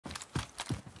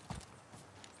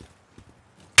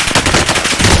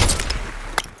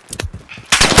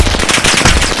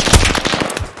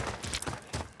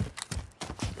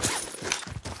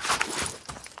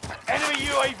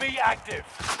UAV active.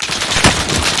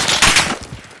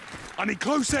 I need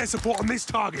close air support on this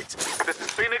target. This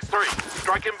is Phoenix 3.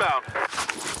 Strike inbound.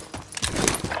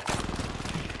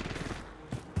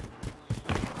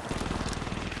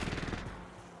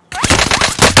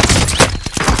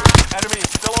 Enemy is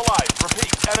still alive.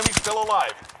 Repeat, enemy still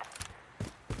alive.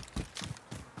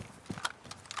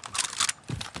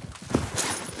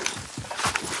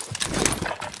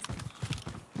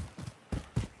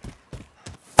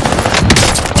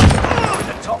 In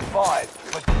the top 5.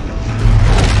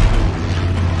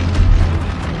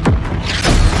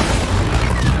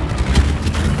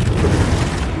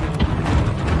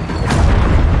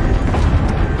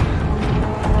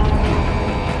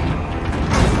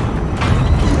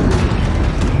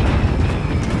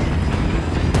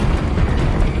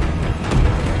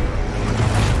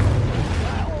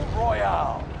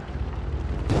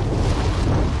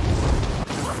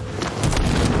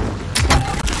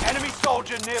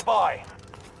 Nearby.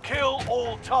 Kill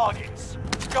all targets.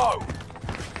 Go.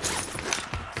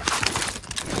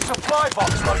 Supply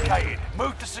box located.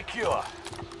 Move to secure.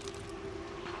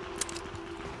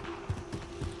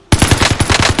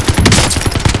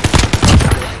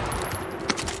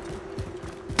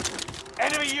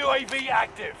 Enemy UAV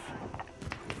active.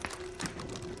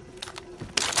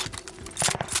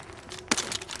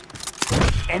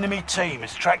 Enemy team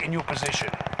is tracking your position.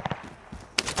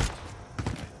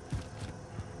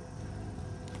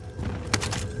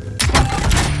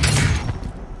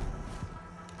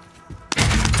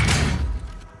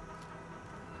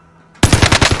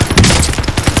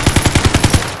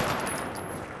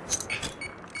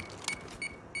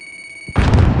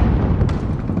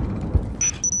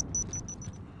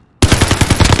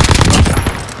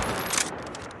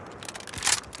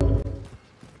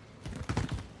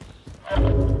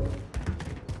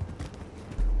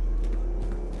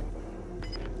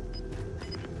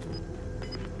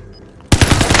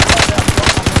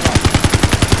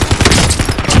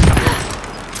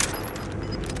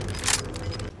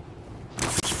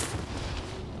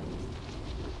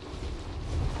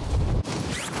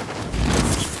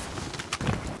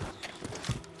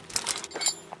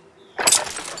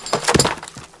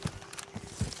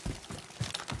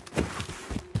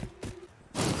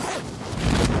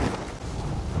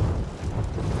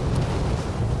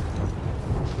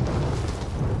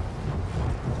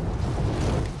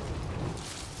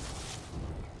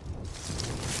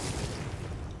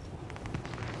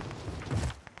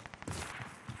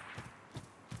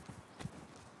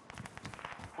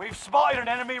 We've spotted an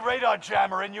enemy radar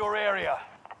jammer in your area.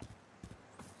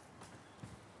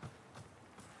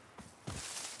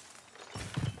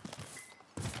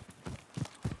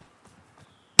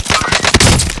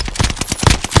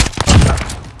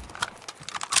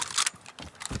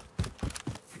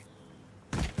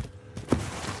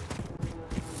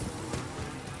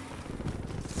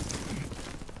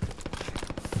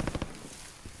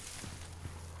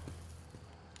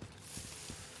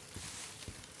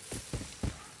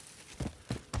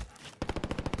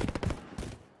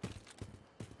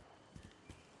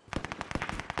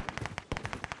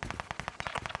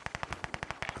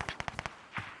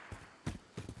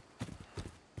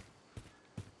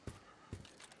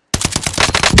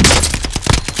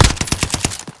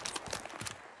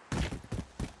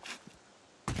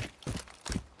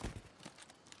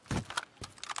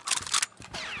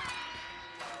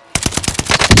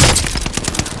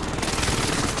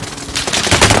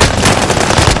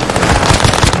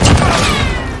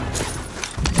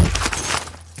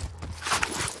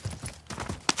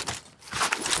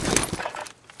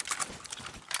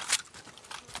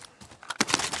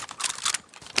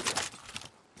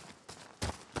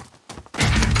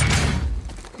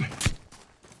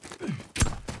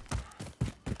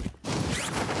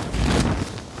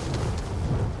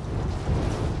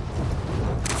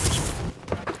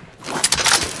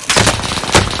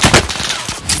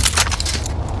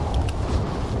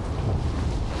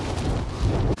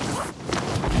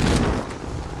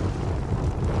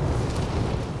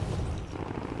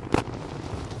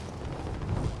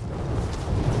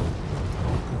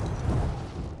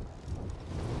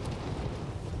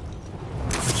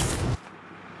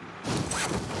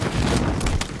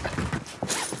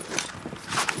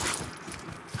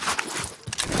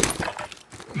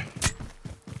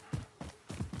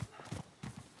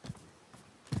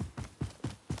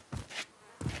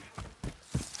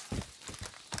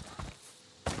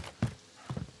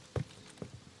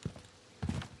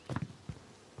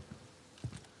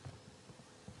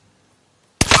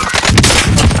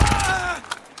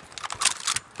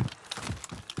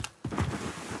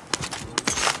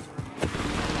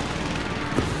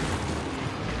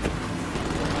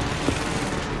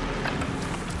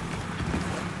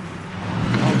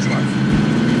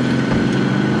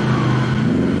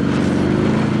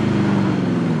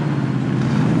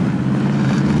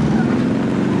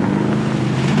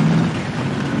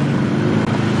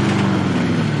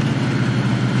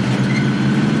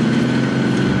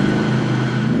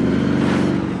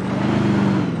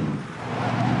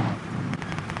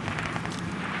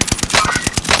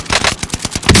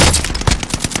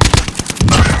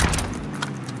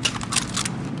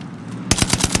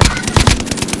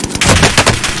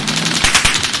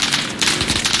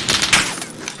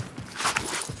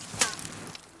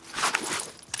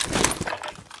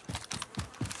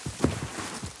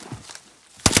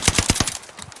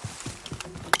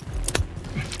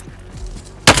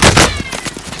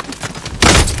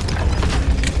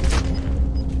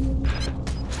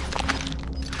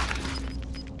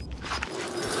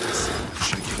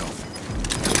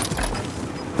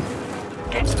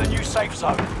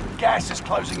 zone. Gas is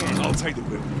closing in. I'll take the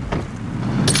wheel.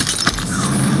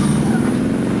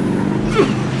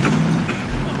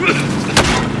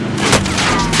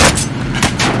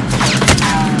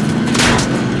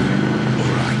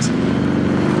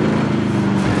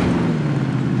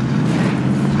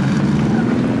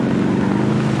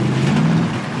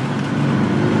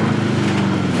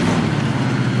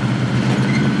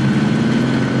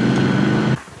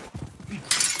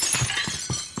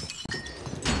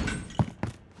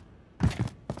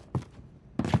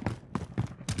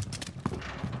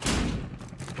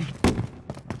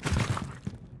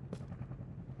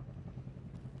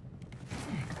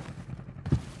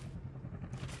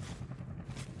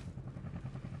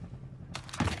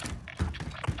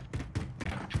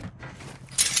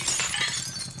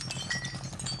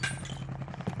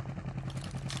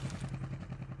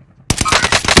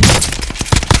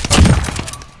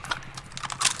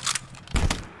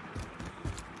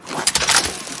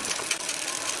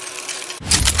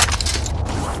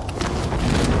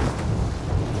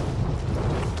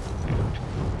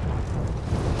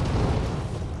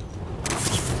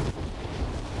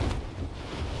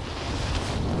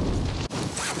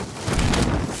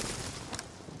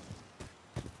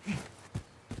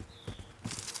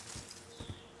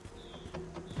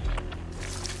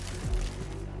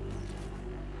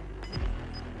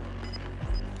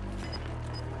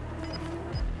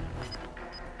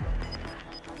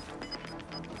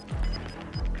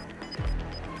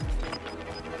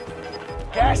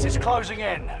 Gas is closing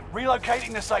in.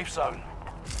 Relocating the safe zone.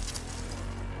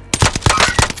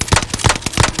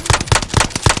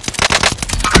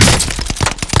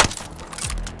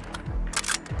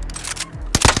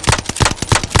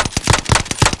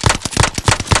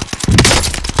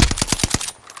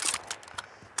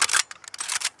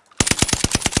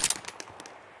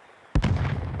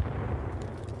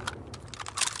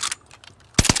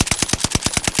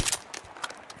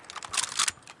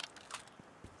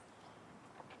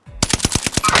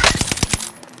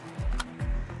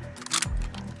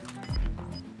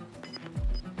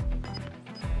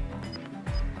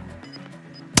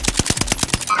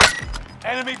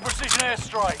 Enemy precision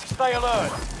airstrike. Stay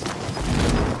alert.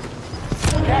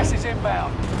 Gas is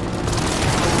inbound.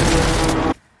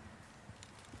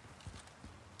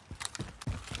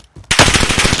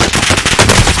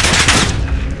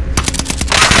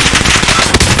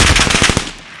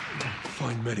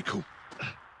 Find medical.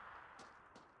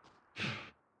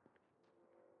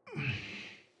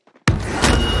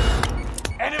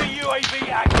 Enemy UAV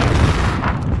active.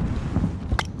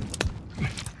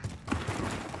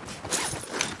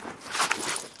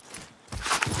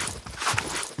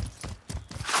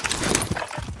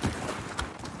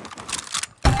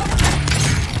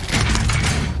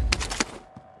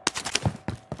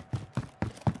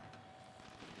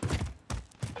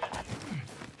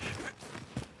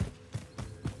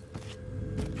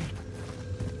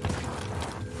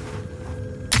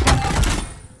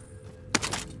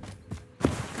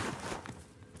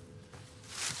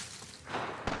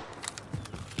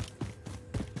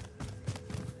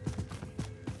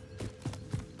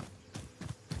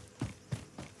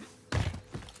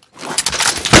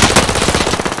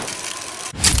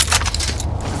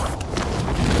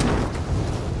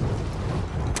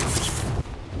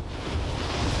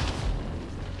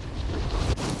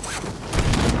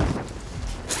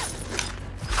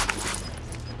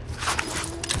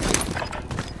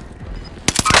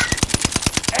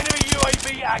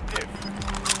 Active.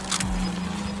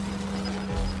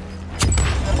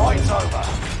 The fight's over.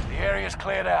 The area's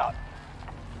cleared out.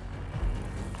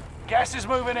 Gas is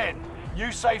moving in.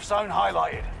 New safe zone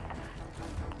highlighted.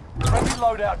 Friendly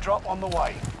loadout drop on the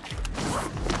way.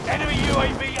 Enemy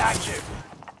UAV active.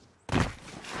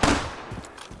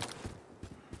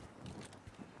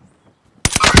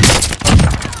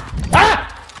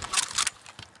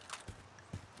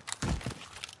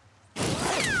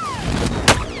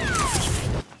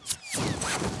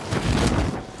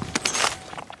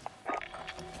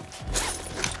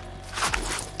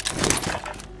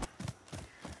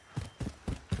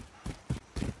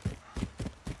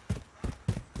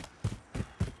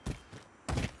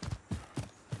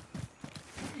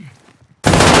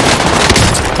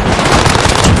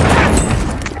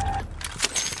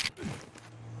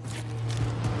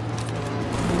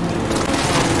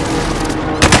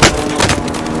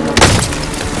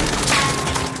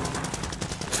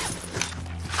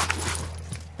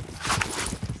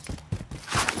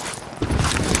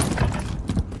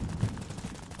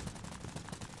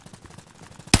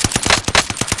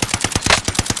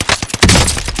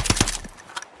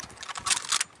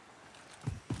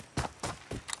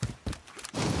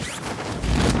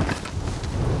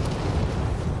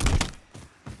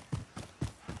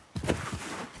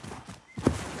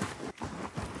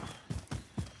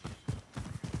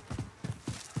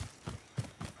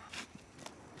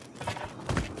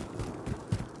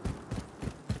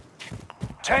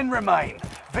 10 remain.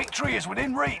 Victory is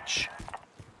within reach.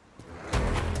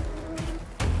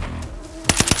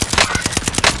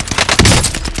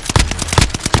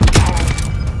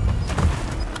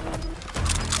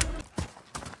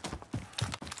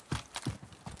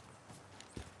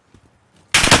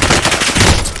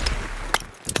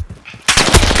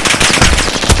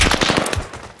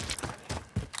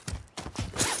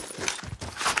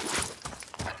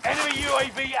 Enemy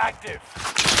UAV active.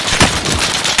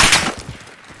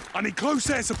 I need close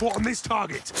air support on this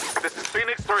target. This is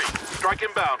Phoenix 3. Strike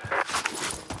inbound.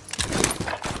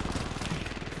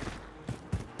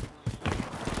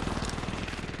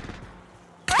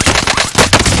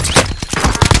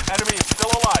 Enemy is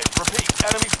still alive. Repeat,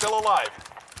 enemy still alive.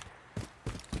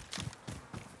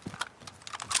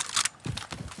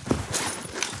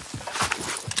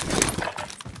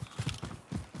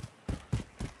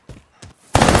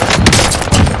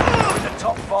 The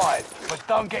top 5, but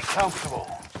don't get comfortable.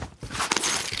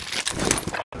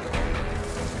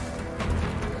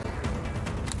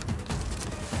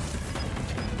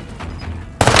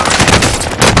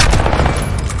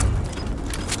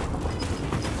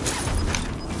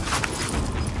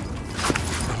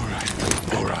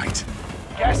 All right.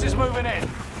 Gas is moving in.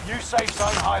 New safe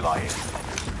zone highlighted.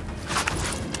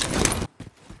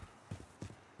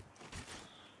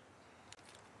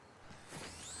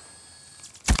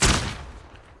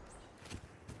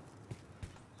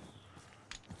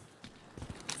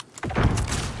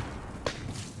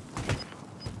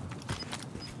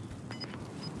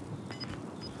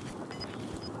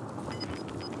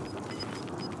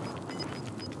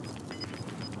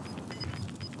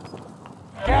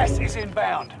 Gas is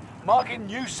inbound. Marking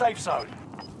new safe zone.